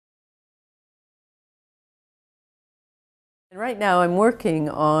Right now I'm working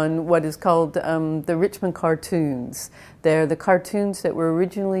on what is called the Richmond cartoons. They're the cartoons that were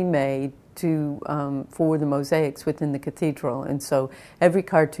originally made for the mosaics within the cathedral, and so every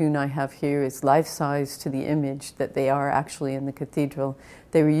cartoon I have here is life-size to the image that they are actually in the cathedral.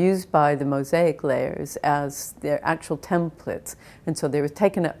 They were used by the mosaic layers as their actual templates, and so they were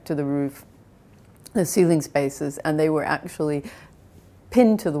taken up to the roof, the ceiling spaces, and they were actually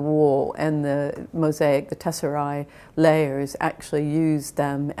pinned to the wall, and the mosaic, the tesserae layers, actually used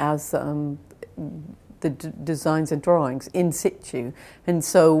them as the designs and drawings in situ. And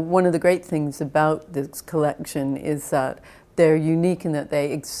so one of the great things about this collection is that they're unique in that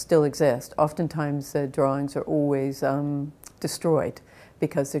they still exist. Oftentimes the drawings are always destroyed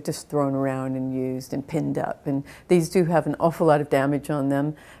because they're just thrown around and used and pinned up. And these do have an awful lot of damage on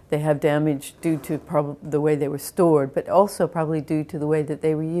them. They have damage due to the way they were stored, but also probably due to the way that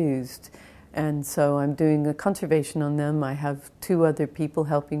they were used. And so I'm doing a conservation on them. I have two other people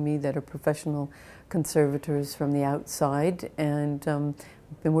helping me that are professional conservators from the outside. And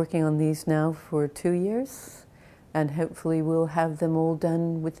I've been working on these now for 2 years. And hopefully we'll have them all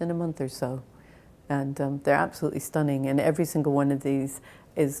done within a month or so. And they're absolutely stunning, and every single one of these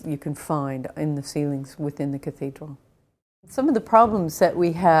you can find in the ceilings within the cathedral. Some of the problems that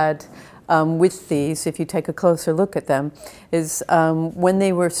we had with these, if you take a closer look at them, is when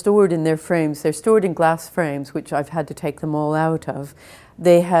they were stored in their frames. They're stored in glass frames, which I've had to take them all out of.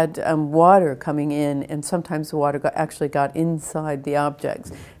 They had water coming in, and sometimes the water actually got inside the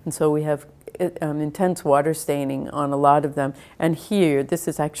objects. And so we have intense water staining on a lot of them. And here, this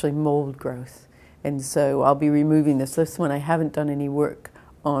is actually mold growth. And so I'll be removing this. This one I haven't done any work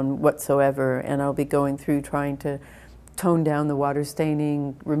on whatsoever, and I'll be going through trying to tone down the water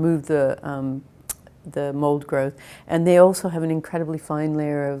staining, remove the mold growth. And they also have an incredibly fine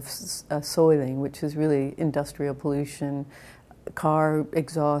layer of soiling, which is really industrial pollution, car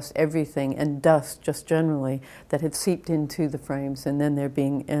exhaust, everything, and dust just generally that had seeped into the frames, and then they're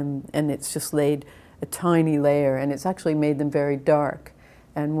being, and it's just laid a tiny layer, and it's actually made them very dark.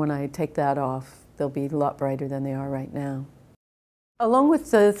 And when I take that off, they'll be a lot brighter than they are right now. Along with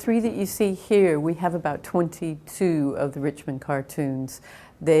the 3 that you see here, we have about 22 of the Richmond cartoons.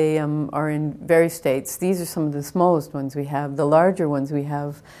 They are in various states. These are some of the smallest ones we have. The larger ones we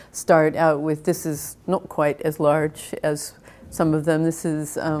have start out with, this is not quite as large as some of them. This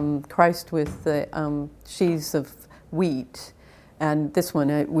is Christ with the sheaves of wheat. And this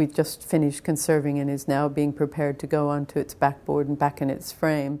one we've just finished conserving and is now being prepared to go onto its backboard and back in its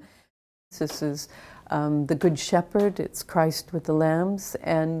frame. This is the Good Shepherd. It's Christ with the lambs,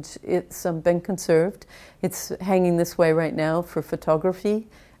 and it's been conserved. It's hanging this way right now for photography,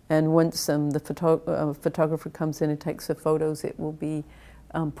 and once the photographer comes in and takes the photos, it will be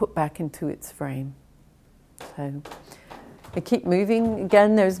put back into its frame. So I keep moving.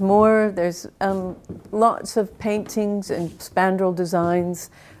 Again, there's more. There's lots of paintings and spandrel designs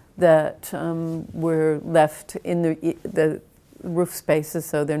that were left in the roof spaces,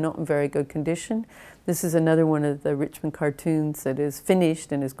 so they're not in very good condition. This is another one of the Richmond cartoons that is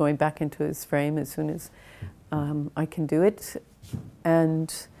finished and is going back into its frame as soon as I can do it.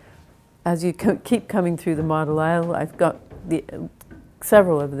 And as you keep coming through the model aisle, I've got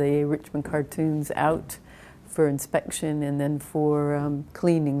several of the Richmond cartoons out for inspection and then for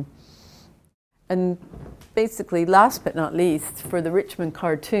cleaning. And basically, last but not least, for the Richmond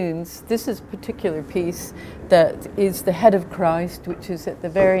cartoons, this is a particular piece that is the head of Christ, which is at the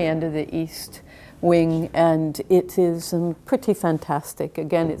very end of the east wing, and it is pretty fantastic.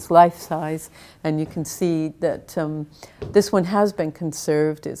 Again, it's life-size, and you can see that this one has been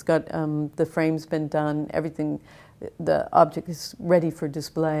conserved. It's got the frame's been done, everything, the object is ready for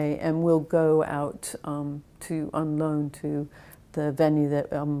display, and will go out on loan to the venue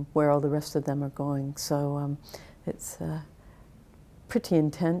that where all the rest of them are going. So it's pretty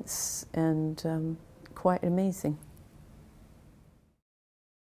intense and quite amazing.